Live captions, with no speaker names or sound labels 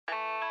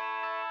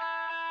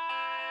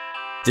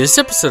This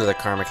episode of the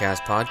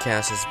KarmaCast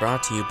podcast is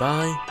brought to you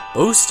by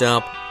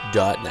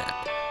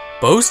BoastUp.net.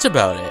 Boast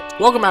about it.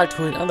 Welcome back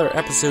to another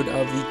episode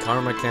of the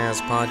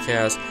KarmaCast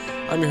podcast.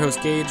 I'm your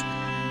host, Gage,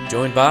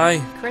 joined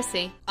by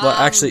Chrissy. Well,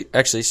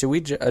 actually, should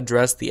we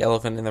address the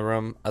elephant in the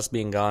room? Us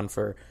being gone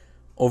for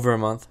over a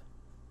month.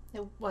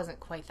 It wasn't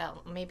quite that.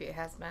 Maybe it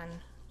has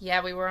been.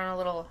 Yeah, we were on a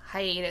little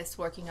hiatus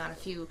working on a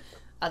few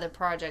other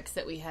projects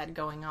that we had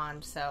going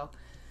on. So,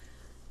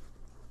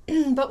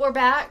 but we're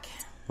back.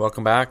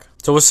 Welcome back.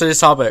 So what's today's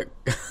topic?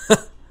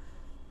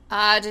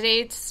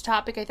 Today's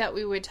topic, I thought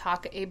we would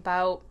talk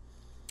about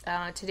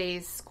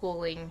today's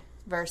schooling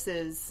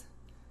versus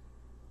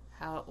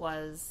how it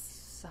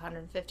was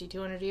 150,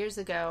 200 years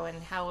ago,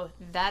 and how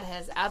that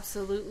has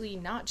absolutely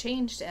not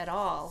changed at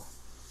all.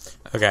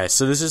 Okay,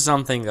 so this is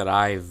something that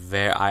I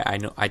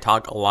know I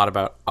talk a lot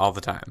about all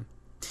the time.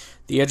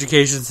 The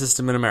education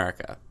system in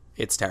America,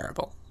 it's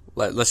terrible.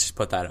 Let's just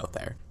put that out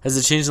there. Has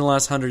it changed in the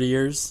last 100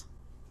 years?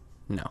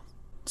 No.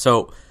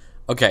 So,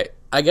 okay,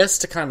 I guess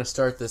to kind of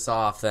start this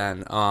off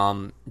then,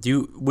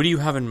 what do you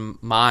have in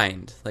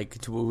mind? Like,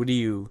 what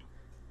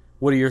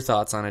are your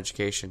thoughts on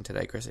education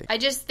today, Chrissy? I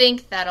just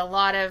think that a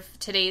lot of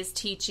today's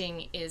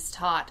teaching is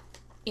taught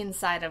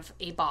inside of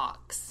a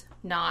box,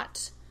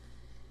 not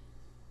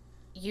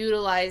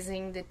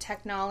utilizing the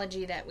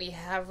technology that we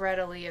have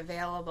readily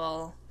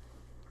available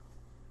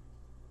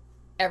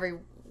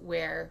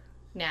everywhere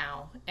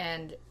now.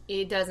 And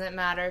it doesn't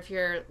matter if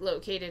you're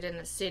located in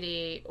the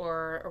city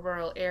or a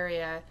rural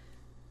area.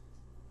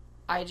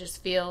 I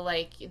just feel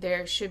like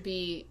there should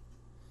be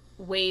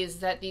ways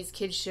that these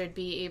kids should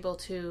be able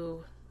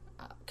to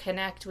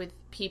connect with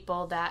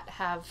people that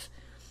have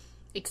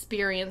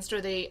experienced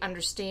or they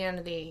understand,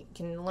 they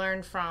can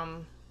learn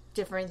from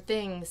different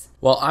things.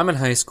 Well, I'm in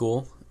high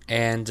school,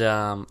 and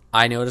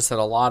I noticed that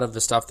a lot of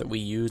the stuff that we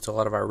use, a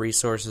lot of our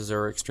resources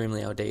are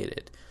extremely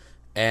outdated.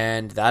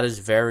 And that is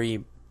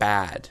very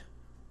bad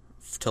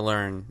to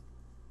learn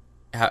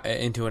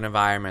into an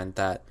environment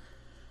that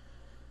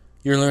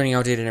you're learning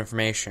outdated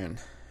information.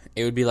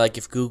 It would be like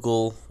if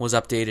Google was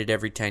updated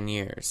every 10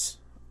 years.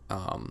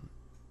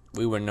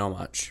 We wouldn't know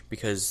much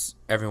because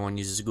everyone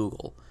uses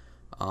Google.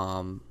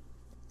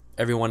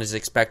 Everyone is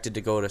expected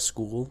to go to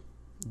school,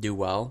 do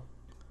well.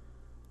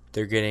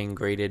 They're getting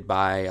graded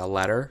by a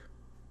letter.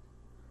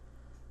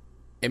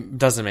 It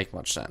doesn't make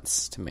much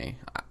sense to me.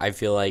 I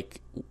feel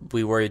like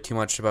we worry too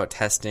much about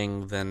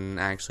testing than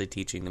actually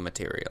teaching the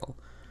material.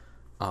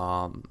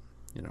 Don't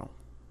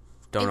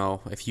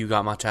know if you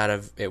got much out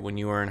of it when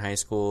you were in high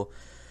school.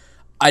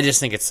 I just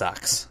think it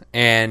sucks.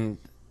 And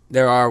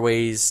there are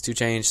ways to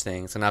change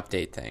things and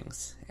update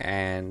things.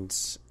 And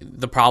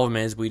the problem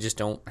is we just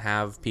don't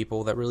have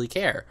people that really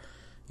care.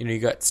 You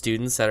got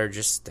students that are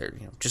just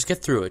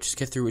get through it. Just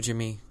get through it,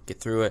 Jimmy.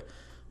 Get through it.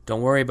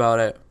 Don't worry about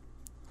it.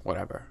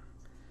 Whatever.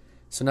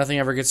 So nothing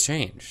ever gets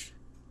changed.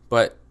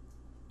 But,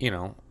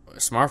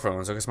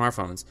 smartphones, look at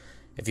smartphones.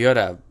 If you had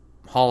to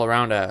haul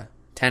around a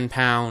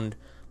 10-pound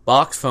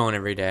box phone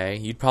every day,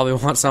 you'd probably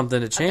want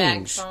something to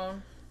change. A bag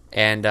phone.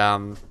 And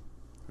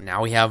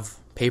now we have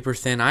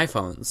paper-thin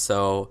iPhones.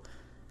 So,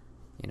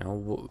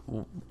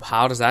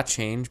 how does that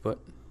change? But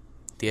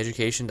the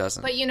education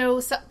doesn't. But,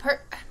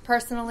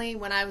 personally,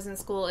 when I was in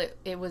school,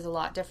 it was a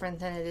lot different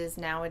than it is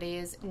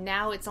nowadays.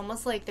 Now it's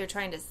almost like they're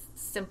trying to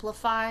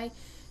simplify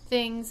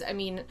things. I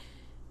mean,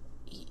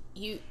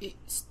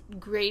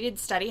 graded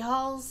study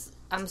halls,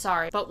 I'm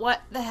sorry, but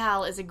what the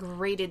hell is a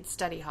graded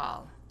study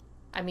hall?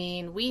 I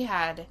mean, we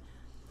had...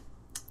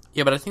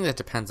 Yeah, but I think that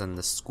depends on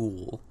the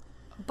school.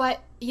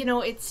 But,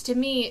 it's, to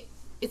me,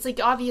 it's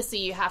like, obviously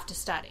you have to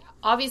study.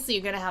 Obviously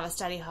you're going to have a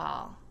study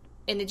hall.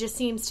 And it just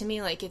seems to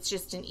me like it's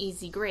just an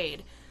easy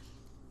grade.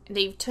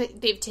 They've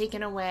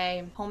taken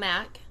away home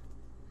ec,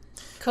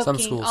 cooking. Some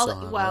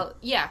schools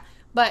yeah,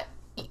 but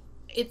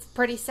it's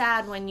pretty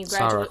sad when you it's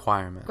not a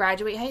requirement.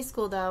 Graduate high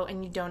school, though,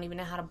 and you don't even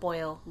know how to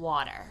boil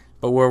water.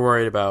 But we're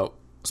worried about,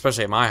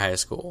 especially at my high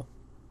school,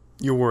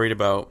 you're worried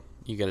about,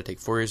 you got to take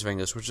 4 years of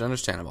English, which is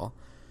understandable,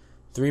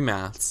 3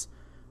 maths.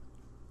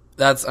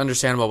 That's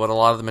understandable, but a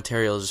lot of the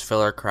material is just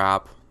filler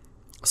crap.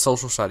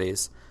 Social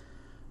studies.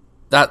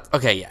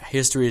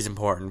 History is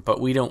important,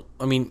 but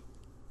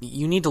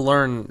you need to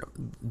learn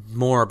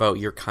more about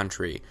your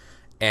country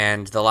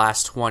and the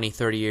last 20,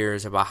 30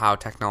 years about how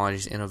technology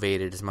has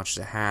innovated as much as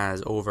it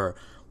has over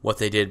what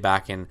they did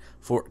back in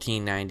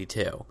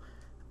 1492.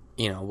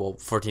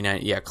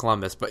 1490,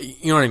 Columbus, but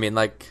you know what I mean?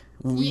 Like,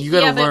 you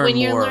gotta learn more. Yeah, but when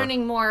you're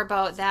learning more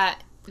about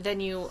that than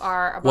you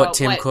are about what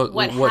Tim Cook,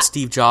 what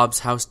Steve Jobs,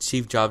 how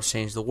Steve Jobs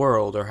changed the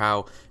world, or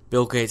how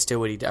Bill Gates did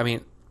what he did. I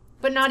mean...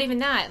 But not even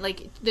that.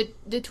 Like,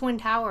 the Twin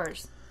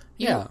Towers.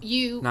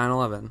 You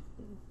 9/11.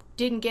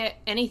 Didn't get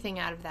anything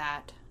out of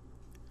that.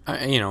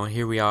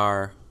 Here we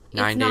are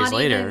 9 days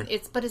later.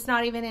 But it's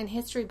not even in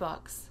history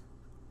books.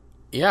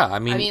 Yeah, I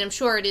mean, I'm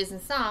sure it is in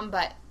some,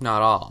 but...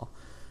 Not all.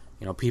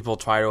 People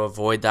try to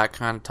avoid that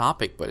kind of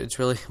topic, but it's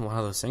really one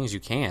of those things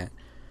you can't.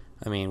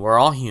 I mean, we're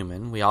all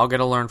human. We all get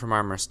to learn from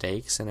our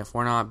mistakes, and if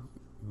we're not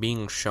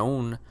being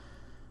shown,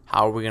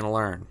 how are we going to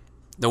learn?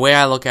 the way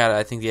I look at it,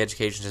 I think the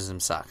education system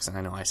sucks. And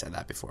I know I said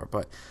that before,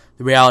 but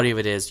the reality of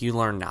it is you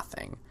learn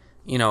nothing.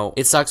 You know,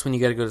 it sucks when you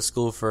got to go to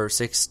school for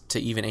 6 to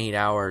even 8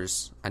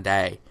 hours a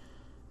day,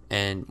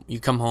 and you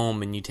come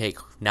home and you take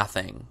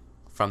nothing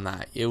from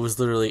that. It was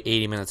literally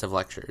 80 minutes of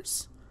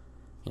lectures.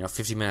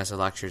 50 minutes of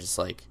lectures. It's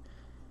like,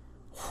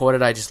 what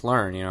did I just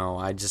learn?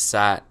 I just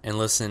sat and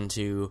listened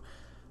to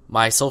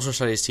my social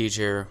studies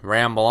teacher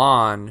ramble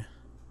on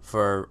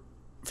for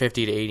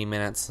 50 to 80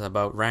 minutes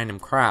about random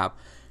crap.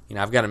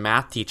 I've got a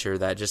math teacher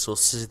that just will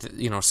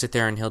sit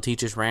there and he'll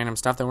teach us random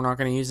stuff that we're not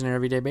going to use on an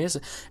everyday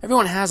basis.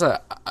 Everyone has and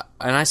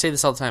I say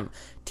this all the time,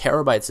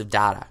 terabytes of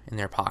data in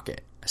their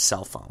pocket, a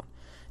cell phone.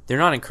 They're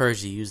not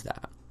encouraged to use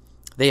that.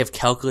 They have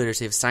calculators,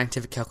 they have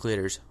scientific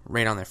calculators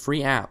right on their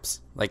free apps.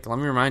 Like, let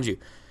me remind you,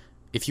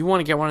 if you want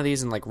to get one of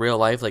these in like real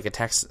life, like a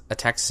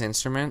Texas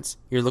Instruments,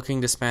 you're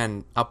looking to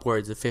spend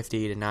upwards of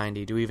 50 to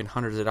 90 to even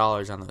hundreds of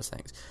dollars on those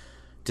things.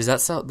 Does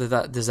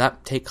that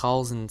take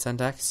calls and send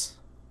texts?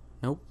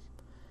 Nope.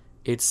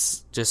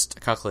 It's just a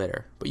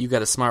calculator. But you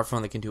got a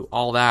smartphone that can do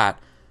all that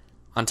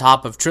on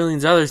top of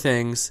trillions of other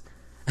things.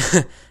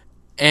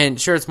 And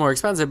sure, it's more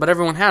expensive, but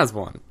everyone has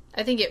one.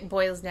 I think it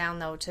boils down,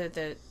 though, to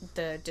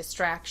the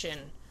distraction.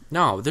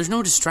 No, there's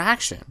no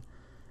distraction.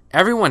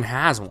 Everyone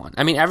has one.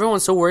 I mean,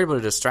 everyone's so worried about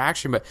a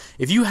distraction, but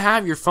if you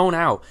have your phone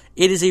out,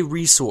 it is a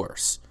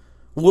resource.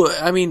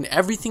 I mean,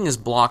 everything is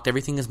blocked.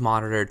 Everything is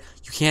monitored.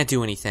 You can't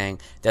do anything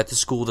that the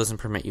school doesn't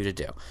permit you to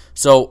do.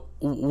 So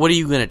what are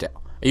you going to do?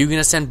 Are you going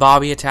to send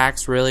Bobby a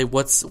text? Really?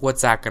 What's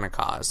that going to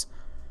cause?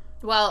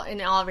 Well,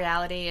 in all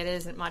reality, it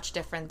isn't much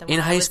different than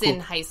when I was in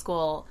high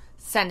school,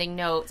 sending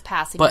notes,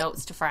 passing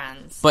notes to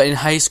friends. But in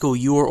high school,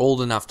 you were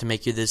old enough to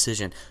make your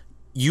decision.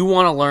 You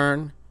want to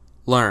learn?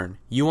 Learn.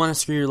 You want to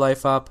screw your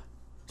life up?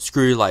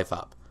 Screw your life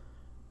up.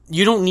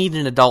 You don't need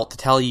an adult to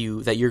tell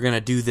you that you're going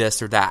to do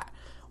this or that.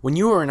 When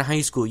you were in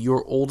high school, you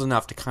were old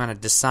enough to kind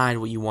of decide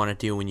what you want to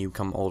do when you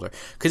become older.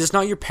 Because it's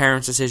not your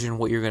parents' decision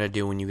what you're going to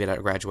do when you get out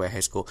of graduate high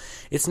school.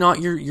 It's not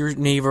your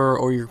neighbor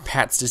or your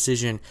pet's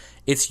decision.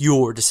 It's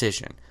your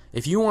decision.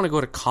 If you want to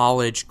go to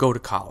college, go to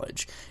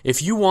college.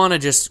 If you want to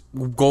just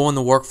go in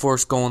the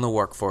workforce, go in the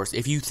workforce.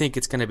 If you think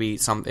it's going to be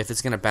if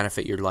it's going to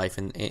benefit your life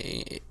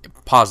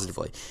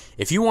positively.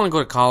 If you want to go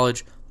to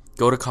college,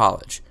 go to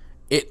college.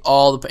 If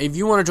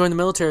you want to join the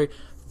military,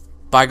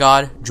 by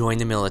God, join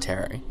the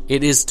military.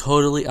 It is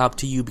totally up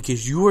to you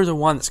because you are the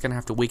one that's going to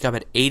have to wake up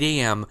at 8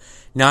 a.m.,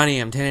 9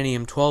 a.m., 10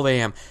 a.m., 12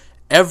 a.m.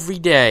 every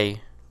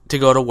day to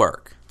go to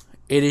work.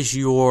 It is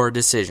your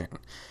decision.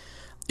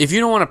 If you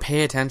don't want to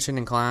pay attention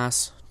in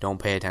class,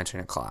 don't pay attention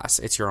in class.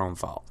 It's your own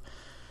fault.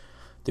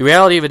 The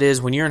reality of it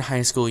is when you're in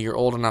high school, you're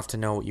old enough to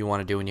know what you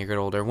want to do when you get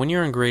older. When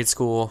you're in grade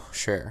school,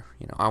 sure,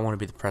 I want to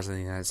be the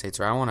president of the United States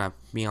or I want to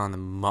be I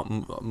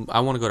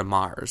want to go to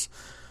Mars.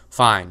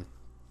 Fine.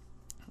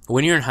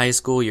 When you're in high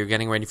school, you're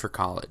getting ready for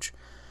college.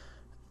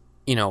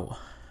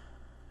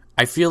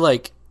 I feel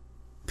like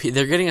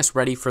they're getting us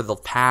ready for the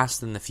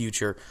past and the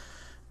future.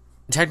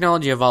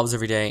 Technology evolves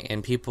every day,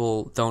 and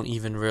people don't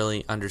even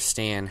really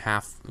understand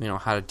how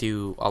to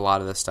do a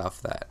lot of the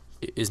stuff that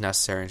is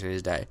necessary in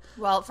today's day.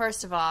 Well,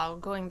 first of all,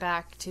 going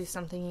back to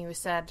something you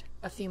said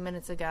a few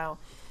minutes ago,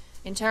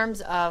 in terms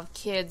of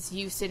kids,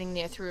 you sitting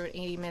there through an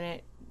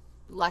 80-minute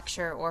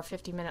lecture or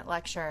 50-minute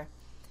lecture,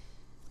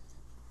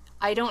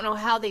 I don't know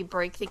how they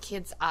break the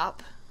kids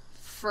up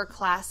for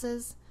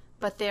classes,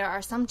 but there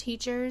are some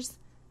teachers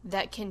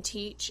that can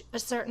teach a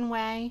certain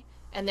way,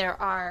 and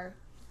there are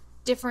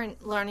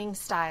different learning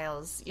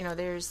styles.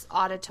 There's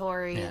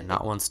auditory. Yeah,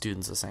 not one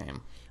student's the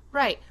same.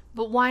 Right,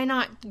 but why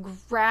not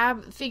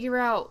figure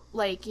out,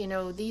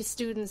 these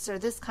students are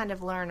this kind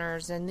of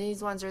learners, and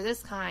these ones are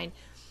this kind,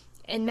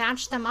 and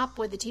match them up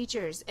with the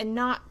teachers, and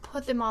not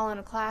put them all in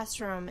a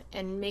classroom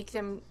and make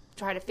them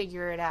try to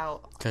figure it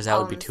out. Because that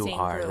would be too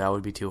hard. That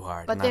would be too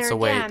hard. But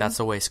and that's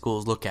the way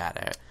schools look at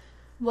it.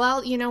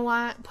 Well, you know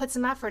what? Put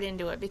some effort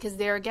into it, because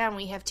there again,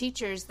 we have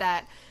teachers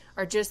that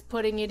are just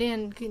putting it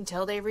in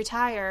until they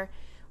retire.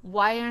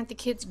 Why aren't the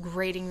kids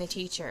grading the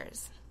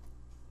teachers?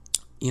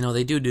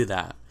 They do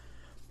that,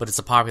 but it's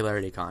a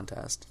popularity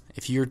contest.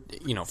 If you're,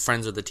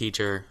 friends with the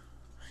teacher,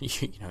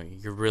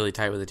 you're really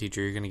tight with the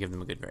teacher, you're going to give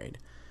them a good grade.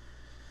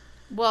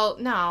 Well,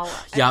 no.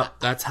 Yeah,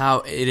 that's how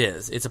it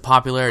is. It's a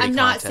popularity contest.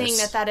 I'm not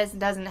saying that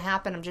doesn't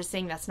happen. I'm just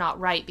saying that's not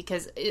right,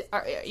 because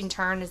in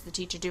turn, is the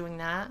teacher doing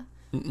that?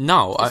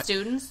 No. To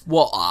students?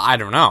 Well, I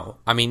don't know.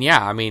 I mean,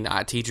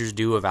 yeah. Teachers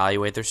do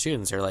evaluate their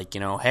students. They're like,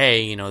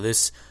 hey,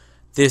 this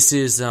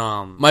is,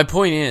 my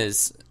point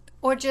is.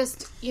 Or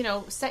just,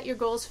 set your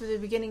goals for the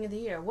beginning of the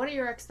year. What are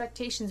your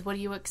expectations? What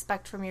do you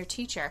expect from your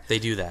teacher? They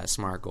do that,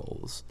 SMART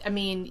goals. I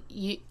mean,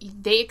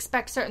 they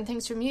expect certain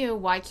things from you.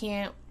 Why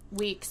can't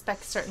we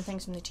expect certain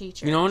things from the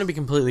teacher? I want to be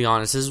completely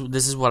honest.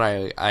 This is what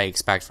I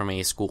expect from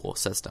a school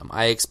system.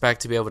 I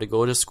expect to be able to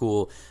go to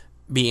school,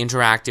 be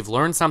interactive,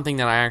 learn something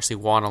that I actually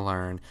want to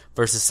learn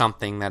versus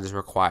something that is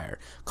required.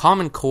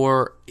 Common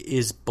Core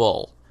is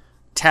bull.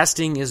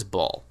 Testing is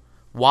bull.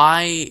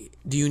 Why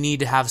do you need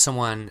to have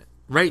someone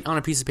write on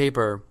a piece of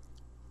paper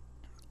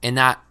And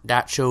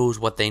that shows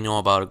what they know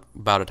about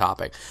a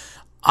topic.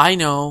 I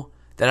know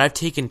that I've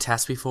taken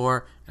tests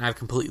before and I've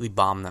completely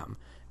bombed them.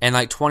 And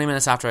like 20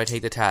 minutes after I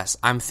take the test,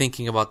 I'm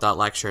thinking about that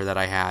lecture that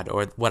I had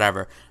or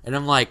whatever. And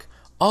I'm like,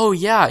 oh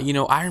yeah,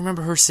 I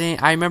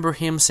remember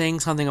him saying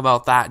something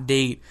about that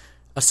date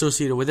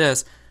associated with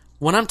this.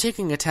 When I'm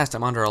taking a test,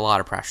 I'm under a lot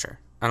of pressure.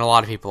 And a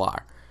lot of people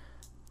are.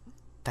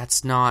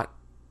 That's not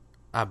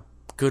a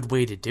good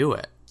way to do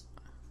it.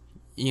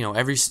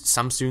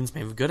 Some students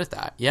may be good at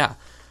that. Yeah.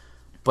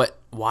 But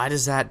why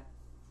does that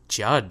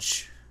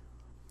judge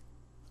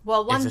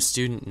if a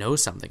student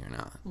knows something or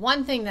not?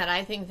 One thing that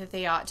I think that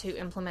they ought to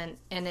implement,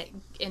 and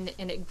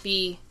it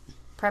be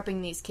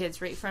prepping these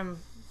kids right from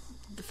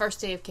the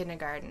first day of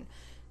kindergarten.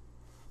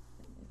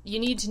 You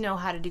need to know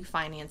how to do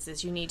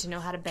finances. You need to know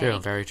how to bank. True,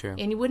 very true.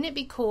 And wouldn't it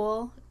be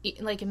cool,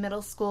 like in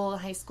middle school,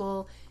 high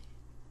school,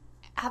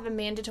 have a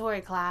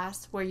mandatory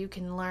class where you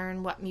can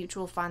learn what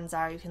mutual funds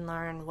are, you can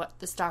learn what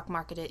the stock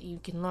market is, you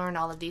can learn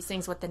all of these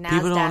things, what the NASDAQ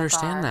People don't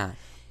understand that.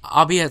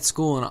 I'll be at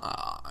school and,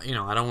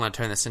 I don't want to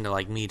turn this into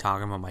like me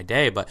talking about my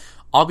day, but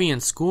I'll be in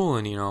school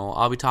and,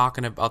 I'll be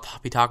talking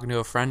to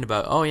a friend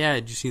about, oh yeah,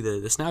 did you see the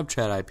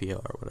Snapchat IPO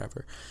or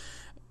whatever?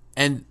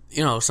 And,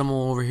 someone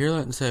will overhear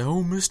that and say,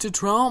 oh, Mr.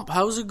 Trump,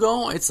 how's it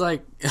going? It's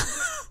like,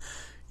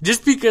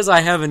 just because I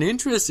have an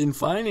interest in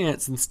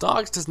finance and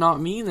stocks does not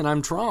mean that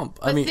I'm Trump.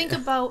 But think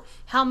about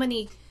how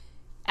many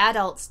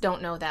adults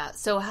don't know that.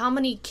 So how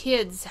many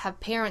kids have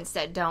parents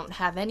that don't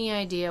have any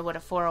idea what a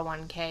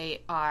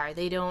 401k are?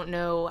 They don't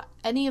know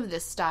any of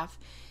this stuff.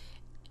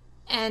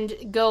 And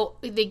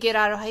they get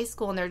out of high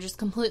school and they're just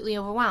completely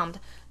overwhelmed.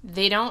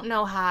 They don't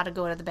know how to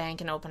go to the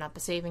bank and open up a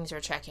savings or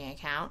checking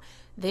account.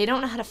 They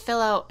don't know how to fill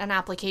out an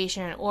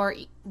application or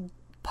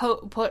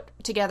put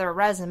together a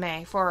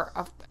resume for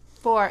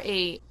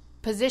a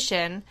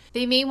position.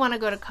 They may want to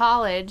go to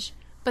college,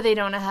 but they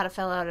don't know how to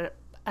fill out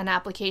an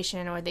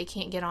application, or they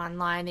can't get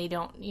online. They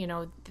don't,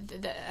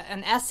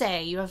 an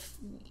essay. You have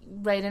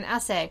write an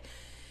essay.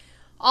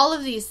 All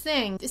of these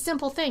things,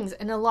 simple things,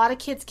 and a lot of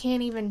kids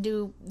can't even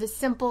do the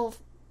simple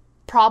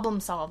problem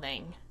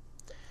solving.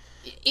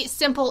 It's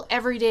simple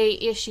everyday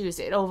issues.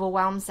 It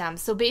overwhelms them.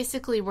 So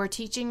basically, we're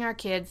teaching our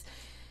kids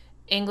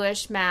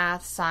English,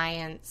 math,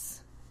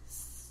 science.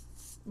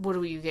 What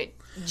do you get?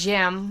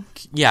 Gym.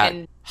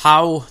 Yeah.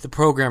 How the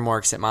program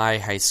works at my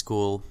high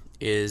school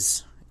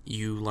is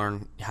you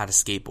learn how to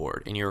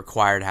skateboard, and you're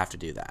required to have to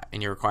do that.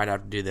 And you're required to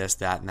have to do this,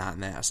 that, and that,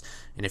 and this.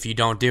 And if you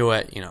don't do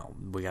it,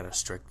 we got a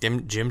strict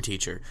gym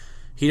teacher.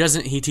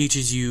 He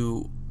teaches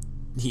you,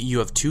 you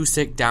have 2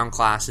 sit-down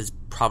classes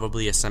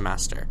probably a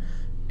semester.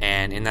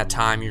 And in that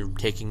time, you're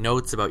taking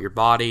notes about your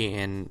body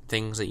and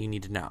things that you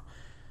need to know.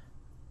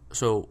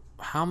 So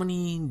how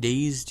many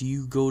days do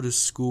you go to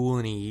school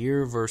in a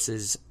year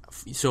versus...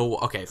 So,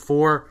 okay,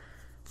 four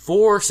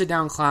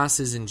sit-down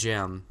classes in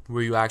gym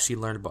where you actually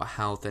learn about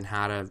health and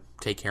how to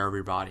take care of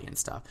your body and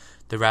stuff.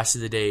 The rest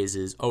of the days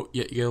is,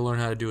 you gotta learn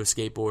how to do a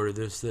skateboard or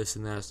this,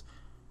 and this.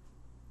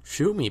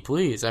 Shoot me,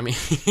 please. I mean...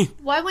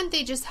 Why wouldn't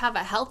they just have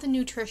a health and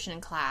nutrition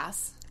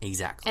class?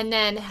 Exactly. And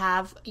then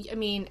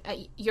at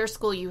your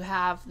school you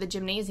have the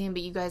gymnasium,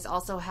 but you guys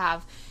also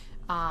have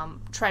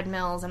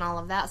treadmills and all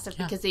of that stuff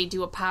because they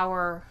do a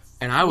power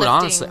And I would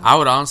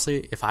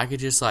honestly, if I could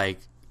just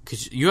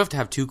because you have to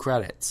have 2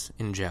 credits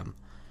in gym.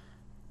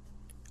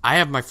 I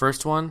have my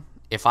first one.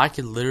 If I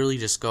could literally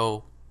just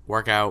go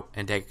work out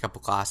and take a couple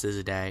classes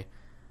a day.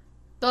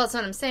 Well, that's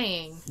what I'm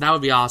saying. That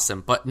would be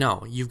awesome. But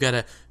no, you've got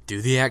to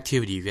do the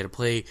activity. You've got to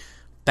play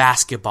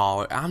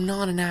basketball. I'm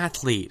not an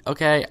athlete,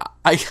 okay?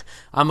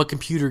 I'm a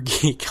computer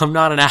geek. I'm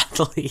not an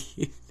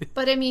athlete.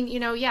 But I mean,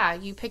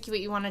 you pick what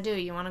you want to do.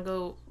 You want to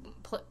go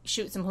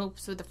shoot some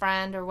hoops with a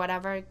friend or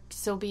whatever,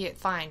 so be it.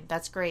 Fine.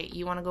 That's great.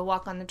 You want to go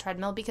walk on the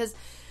treadmill because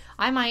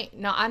I'm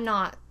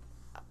not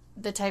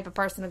the type of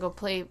person to go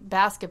play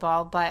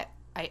basketball, but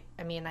I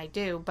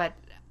do, but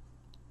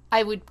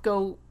I would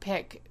go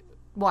pick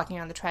walking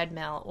on the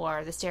treadmill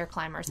or the stair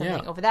climber or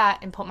something over that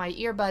and put my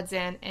earbuds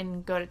in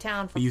and go to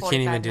town for 45 minutes. You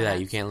can't even do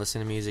that. You can't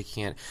listen to music.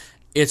 You can't.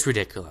 It's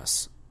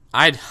ridiculous.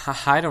 I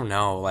don't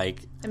know.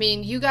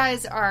 You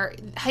guys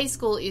high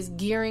school is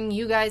gearing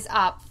you guys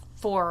up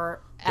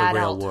for the adulthood.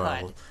 Real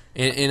world.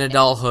 In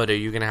adulthood, are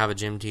you going to have a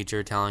gym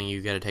teacher telling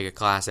you got to take a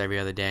class every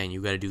other day and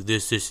you got to do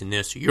this, and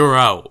this? You're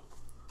out.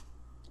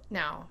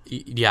 No.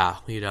 Yeah,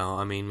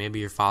 maybe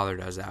your father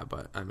does that,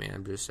 but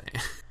I'm just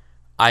saying.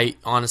 I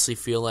honestly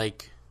feel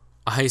like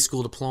a high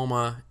school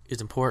diploma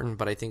is important,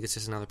 but I think it's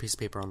just another piece of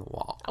paper on the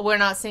wall. We're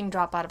not saying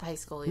drop out of high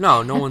school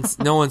either.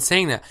 No one's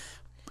saying that.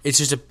 It's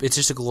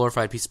just a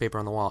glorified piece of paper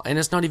on the wall, and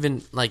it's not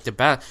even the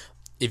best.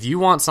 If you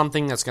want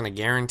something that's going to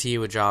guarantee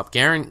you a job,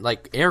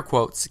 air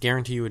quotes,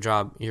 guarantee you a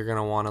job, you're going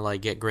to want to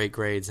get great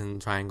grades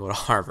and try and go to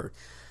Harvard.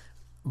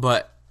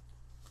 But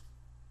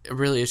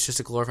really, it's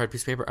just a glorified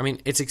piece of paper.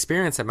 It's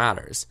experience that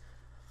matters.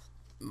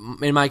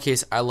 In my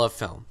case, I love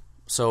film.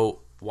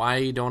 So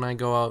why don't I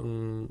go out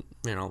and,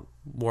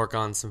 work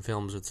on some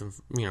films with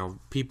some,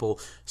 people,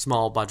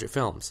 small budget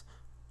films?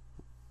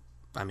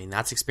 I mean,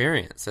 that's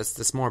experience.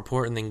 That's more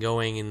important than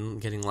going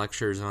and getting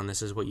lectures on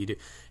this is what you do.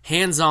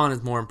 Hands-on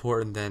is more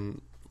important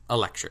than a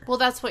lecture. Well,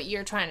 that's what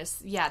you're trying to.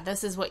 Yeah,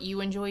 this is what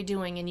you enjoy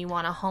doing, and you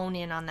want to hone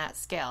in on that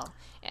skill.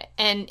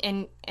 And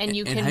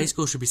you can. And high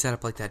school should be set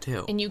up like that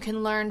too. And you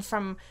can learn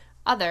from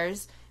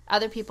others.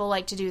 Other people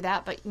like to do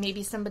that, but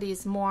maybe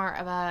somebody's more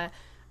of a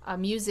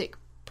music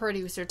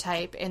producer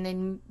type, and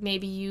then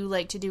maybe you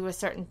like to do a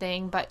certain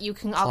thing, but you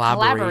can all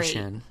collaborate.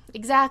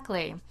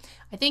 Exactly.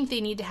 I think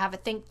they need to have a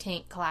think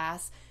tank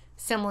class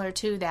similar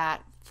to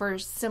that for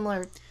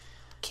similar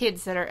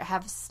kids that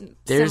have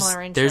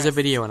similar interests. There's a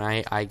video, and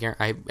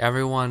I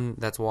everyone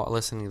that's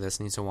listening to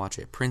this needs to watch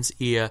it. Prince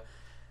Iya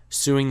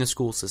suing the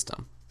school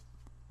system.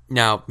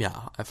 Now,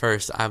 yeah, at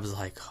first I was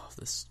like, oh,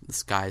 this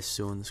guy's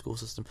suing the school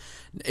system.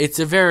 It's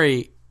a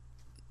very...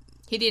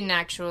 He didn't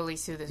actually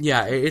sue the school.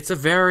 Yeah, it's a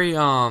very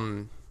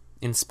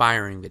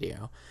inspiring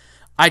video.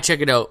 I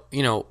check it out,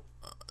 you know,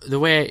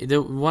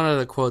 one of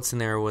the quotes in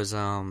there was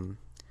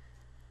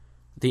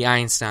the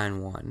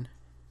Einstein one.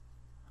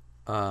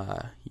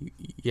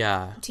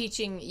 Yeah.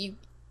 Teaching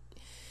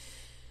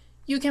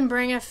you can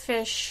bring a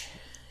fish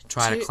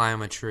to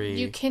climb a tree.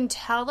 You can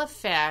tell a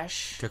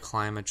fish to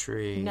climb a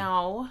tree.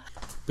 No.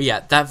 But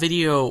yeah, that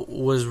video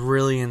was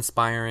really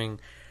inspiring.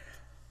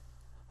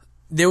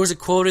 There was a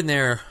quote in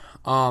there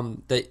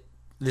that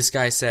this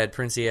guy said,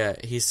 Prince Iya,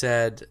 he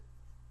said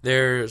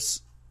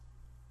there's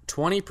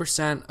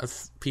 20%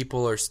 of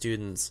people are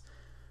students,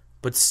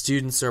 but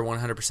students are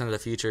 100% of the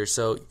future.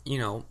 So, you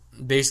know,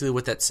 basically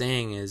what that's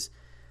saying is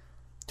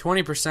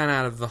 20%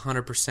 out of the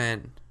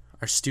 100%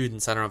 are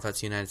students. I don't know if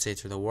that's the United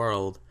States or the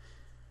world,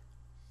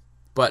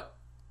 but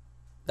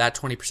that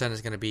 20%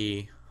 is going to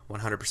be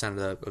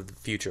 100% of the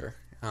future.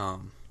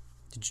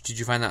 Did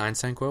you find that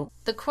Einstein quote?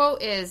 The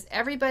quote is,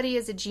 everybody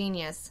is a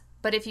genius,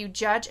 but if you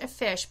judge a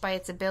fish by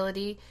its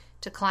ability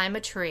to climb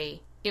a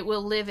tree, it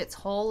will live its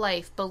whole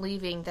life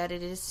believing that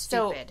it is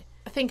stupid.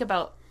 So, think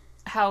about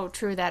how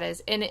true that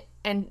is.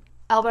 And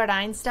Albert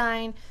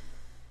Einstein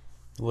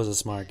was a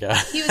smart guy.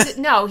 He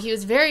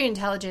was very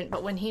intelligent,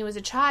 but when he was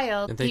a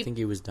child... Did they think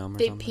he was dumb or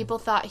something? People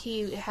thought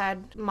he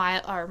had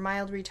mild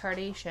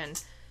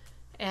retardation.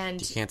 And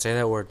you can't say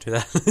that word to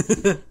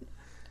that.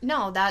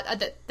 No,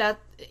 that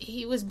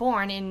he was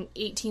born in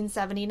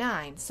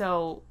 1879,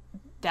 so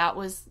that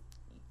was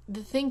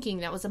the thinking,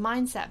 that was a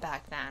mindset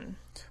back then.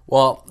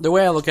 Well, the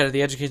way I look at it,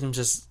 the education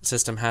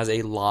system has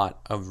a lot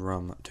of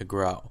room to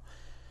grow.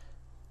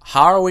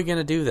 How are we going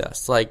to do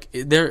this? Like,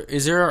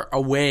 is there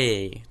a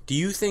way? Do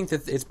you think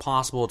that it's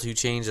possible to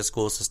change the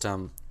school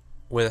system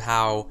with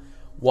how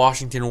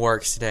Washington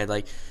works today?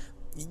 Like,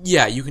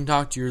 yeah, you can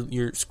talk to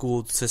your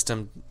school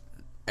system,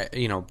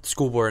 you know,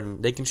 school board,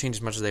 and they can change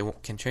as much as they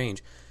can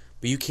change.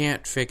 But you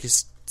can't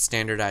fix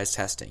standardized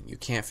testing. You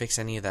can't fix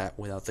any of that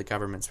without the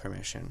government's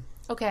permission.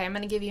 Okay, I'm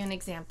going to give you an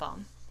example.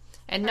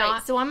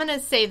 So I'm going to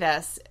say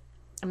this.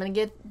 I'm going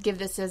to give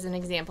this as an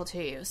example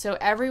to you. So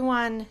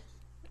everyone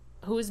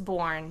who's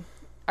born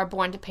are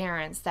born to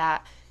parents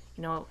that,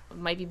 you know,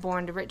 might be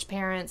born to rich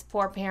parents,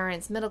 poor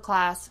parents, middle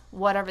class,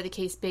 whatever the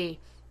case be.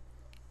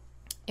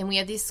 And we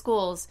have these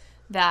schools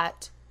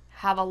that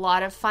have a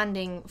lot of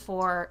funding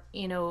for,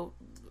 you know,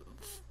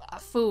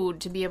 food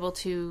to be able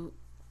to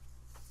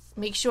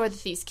make sure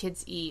that these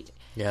kids eat.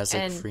 Yeah, it's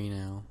like free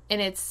now.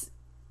 And it's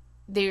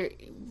the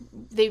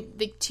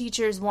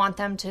teachers want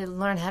them to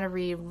learn how to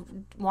read,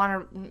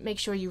 want to make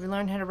sure you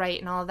learn how to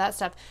write and all of that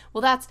stuff.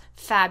 Well, that's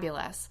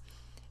fabulous.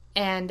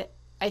 And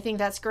I think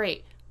that's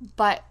great.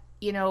 But,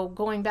 you know,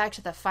 going back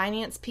to the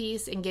finance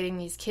piece and getting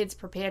these kids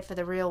prepared for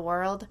the real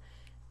world,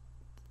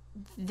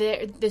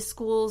 the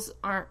schools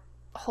aren't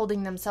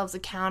holding themselves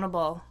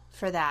accountable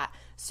for that.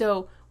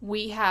 So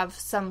we have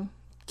some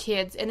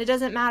kids, and it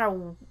doesn't matter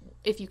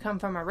if you come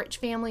from a rich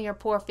family or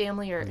poor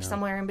family or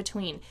somewhere in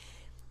between.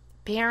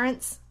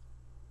 Parents,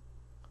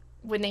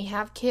 when they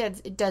have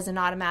kids, it doesn't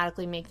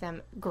automatically make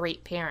them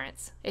great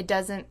parents. It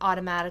doesn't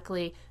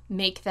automatically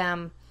make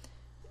them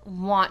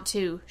want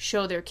to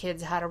show their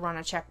kids how to run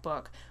a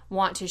checkbook,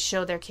 want to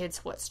show their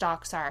kids what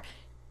stocks are.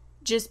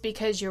 Just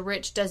because you're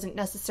rich doesn't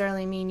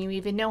necessarily mean you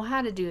even know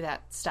how to do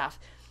that stuff.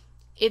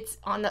 It's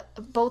on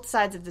both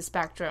sides of the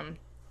spectrum.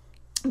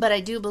 But I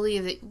do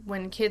believe that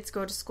when kids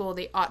go to school,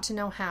 they ought to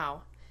know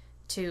how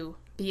to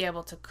be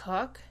able to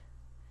cook,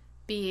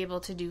 be able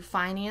to do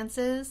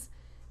finances,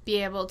 be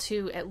able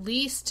to at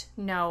least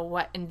know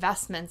what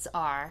investments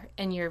are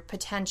and your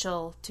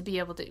potential to be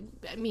able to,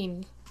 I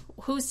mean,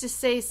 who's to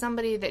say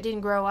somebody that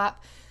didn't grow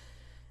up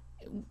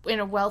in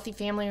a wealthy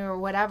family or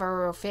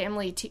whatever, or a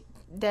family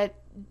that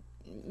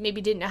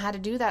maybe didn't know how to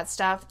do that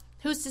stuff,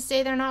 who's to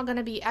say they're not going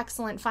to be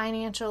excellent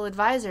financial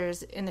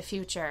advisors in the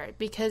future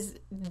because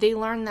they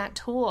learned that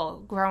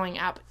tool growing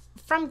up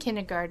from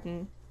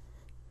kindergarten.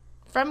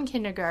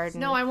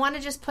 No, I want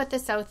to just put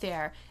this out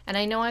there, and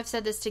I know I've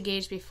said this to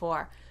Gage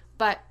before,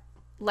 but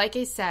like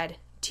I said,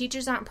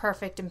 teachers aren't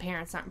perfect and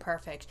parents aren't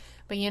perfect.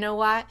 But you know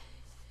what?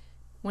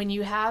 When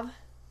you have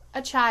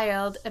a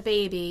child, a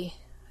baby,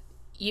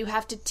 you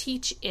have to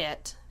teach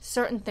it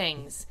certain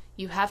things.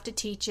 You have to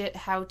teach it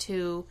how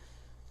to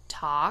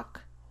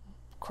talk,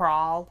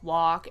 crawl,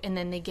 walk, and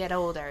then they get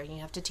older.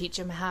 You have to teach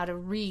them how to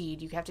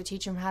read. You have to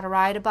teach them how to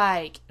ride a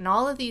bike. And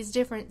all of these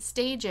different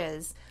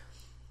stages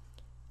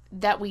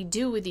that we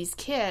do with these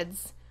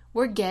kids,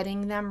 we're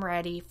getting them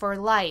ready for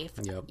life.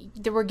 Yep.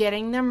 We're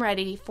getting them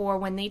ready for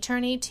when they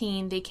turn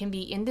 18, they can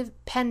be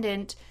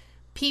independent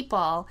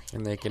people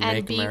and they can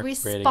and be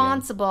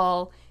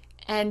responsible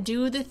and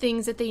do the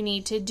things that they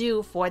need to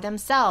do for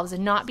themselves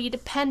and not be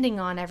depending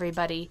on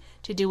everybody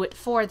to do it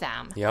for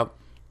them. Yep.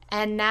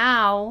 And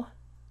now,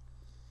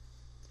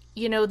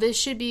 this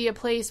should be a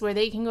place where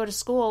they can go to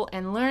school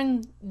and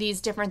learn these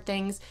different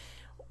things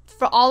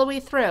for all the way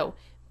through,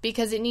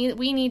 because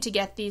we need to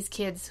get these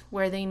kids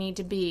where they need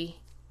to be,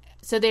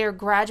 so they are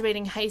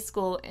graduating high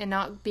school and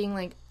not being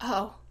like,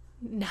 oh,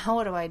 now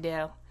what do I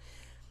do?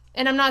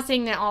 And I'm not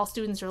saying that all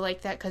students are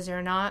like that, because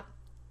they're not.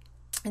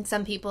 And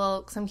some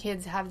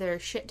kids have their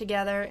shit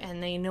together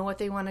and they know what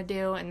they want to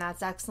do, and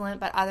that's excellent.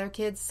 But other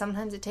kids,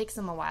 sometimes it takes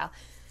them a while.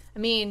 I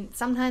mean,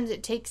 sometimes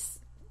it takes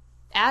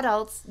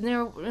adults,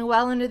 they're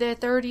well into their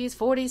 30s,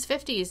 40s,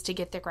 50s to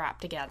get their crap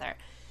together.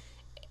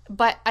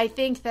 But I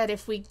think that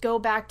if we go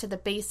back to the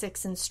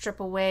basics and strip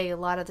away a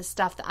lot of the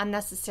stuff, the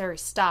unnecessary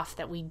stuff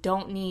that we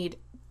don't need,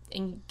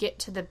 and get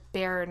to the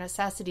bare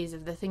necessities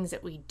of the things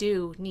that we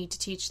do need to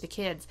teach the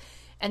kids,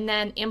 and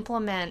then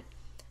implement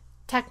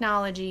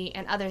technology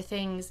and other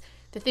things,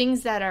 the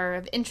things that are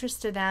of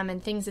interest to them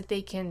and things that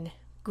they can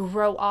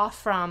grow off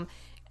from.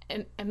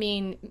 I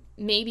mean,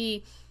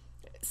 maybe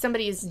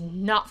somebody is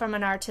not from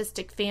an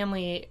artistic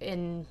family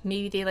and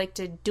maybe they like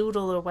to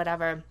doodle or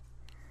whatever,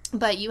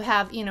 but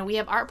we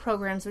have art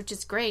programs, which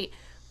is great,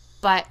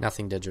 but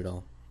nothing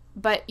digital.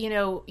 But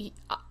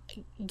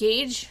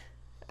Gage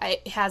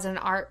has an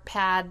art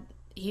pad.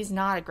 He's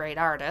not a great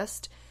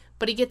artist,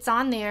 but he gets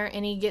on there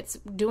and he gets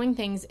doing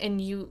things,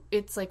 and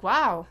it's like,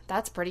 wow,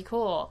 that's pretty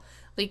cool.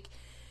 Like,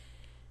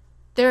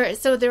 there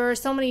are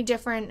so many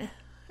different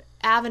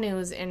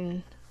avenues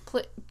and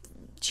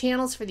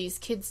channels for these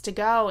kids to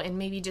go and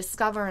maybe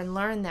discover and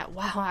learn that,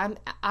 wow,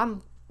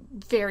 I'm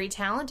very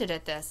talented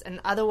at this,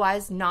 and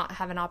otherwise not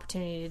have an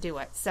opportunity to do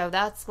it. So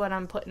that's what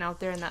I'm putting out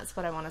there, and that's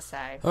what I want to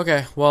say.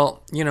 Okay,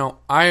 well,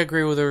 I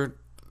agree with her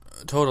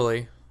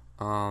totally.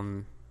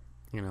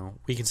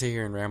 We can sit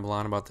here and ramble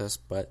on about this,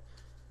 but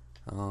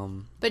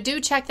do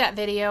check that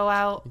video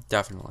out.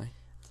 Definitely.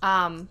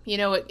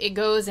 It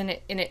goes and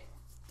it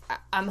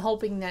I'm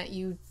hoping that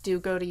you do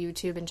go to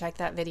YouTube and check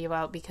that video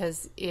out,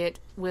 because it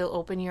will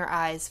open your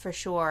eyes for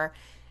sure.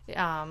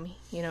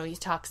 He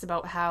talks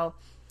about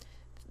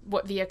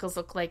what vehicles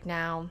look like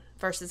now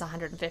versus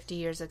 150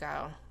 years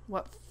ago,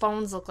 what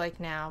phones look like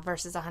now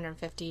versus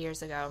 150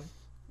 years ago.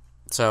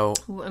 So,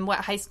 and what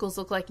high schools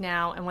look like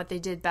now and what they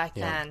did back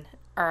then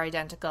are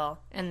identical,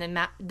 and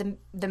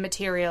the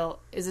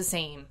material is the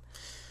same.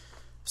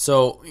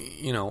 So,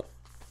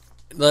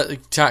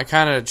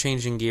 kind of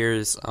changing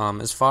gears,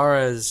 as far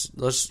as,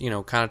 let's,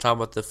 kind of talk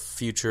about the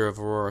future of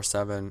Aurora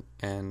 7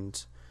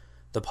 and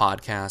the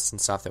podcast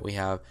and stuff that we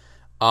have.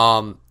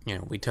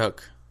 We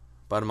took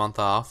about a month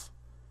off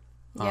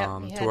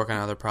to work on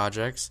other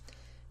projects.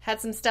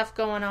 Had some stuff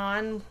going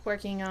on,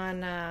 working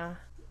on,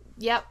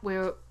 we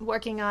were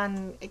working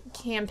on a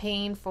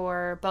campaign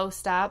for Bow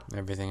Stop.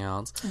 Everything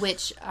else.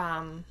 Which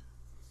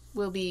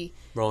will be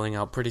rolling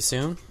out pretty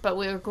soon. But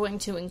we're going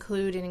to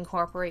include and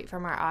incorporate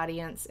from our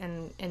audience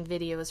and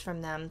videos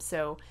from them.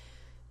 So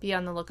be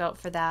on the lookout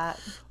for that.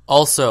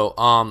 Also,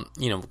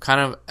 kind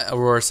of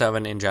Aurora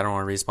 7 in general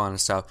and Respawn and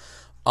stuff.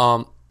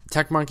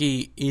 Tech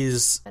Monkey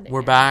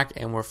we're back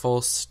and we're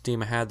full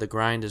steam ahead. The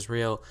grind is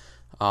real.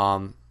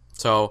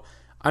 So,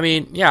 I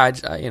mean,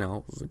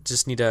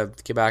 just need to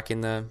get back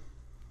in the...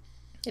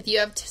 If you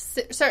have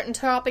certain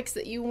topics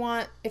that you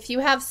want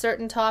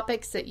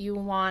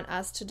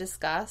us to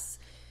discuss,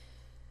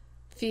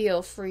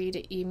 feel free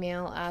to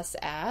email us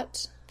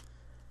at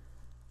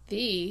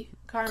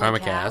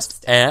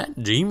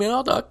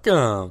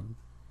thekarmacast@gmail.com.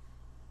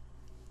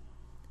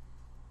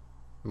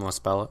 You want to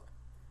spell it?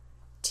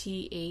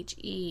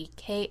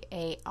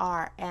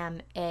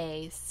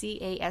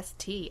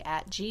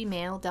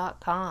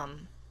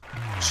 TheKarmacast@gmail.com.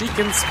 She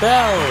can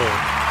spell!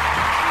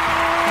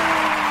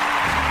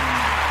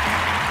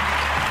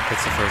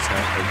 It's the first time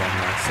I've done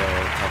that, so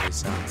it probably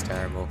sounds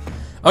terrible.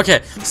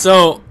 Okay,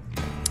 so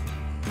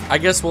I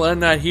guess we'll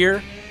end that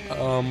here.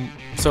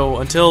 So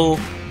until...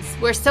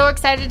 We're so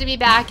excited to be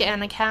back,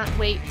 and I can't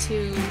wait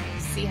to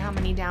see how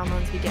many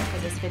downloads we get for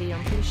this video.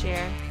 And please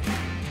share.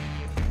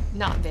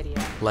 Not video.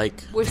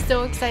 We're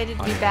so excited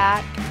to be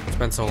back. It's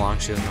been so long,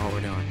 she doesn't know what we're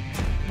doing.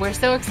 We're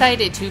so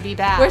excited to be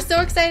back.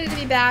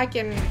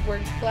 And we're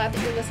glad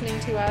that you're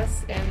listening to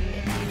us. And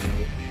if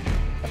you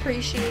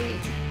appreciate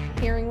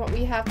hearing what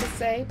we have to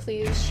say,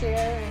 please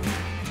share and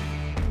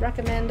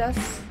recommend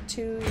us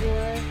to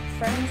your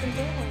friends and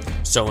family.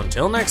 So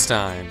until next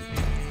time,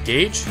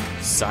 Gage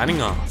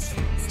signing off.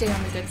 Stay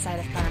on the good side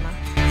of karma.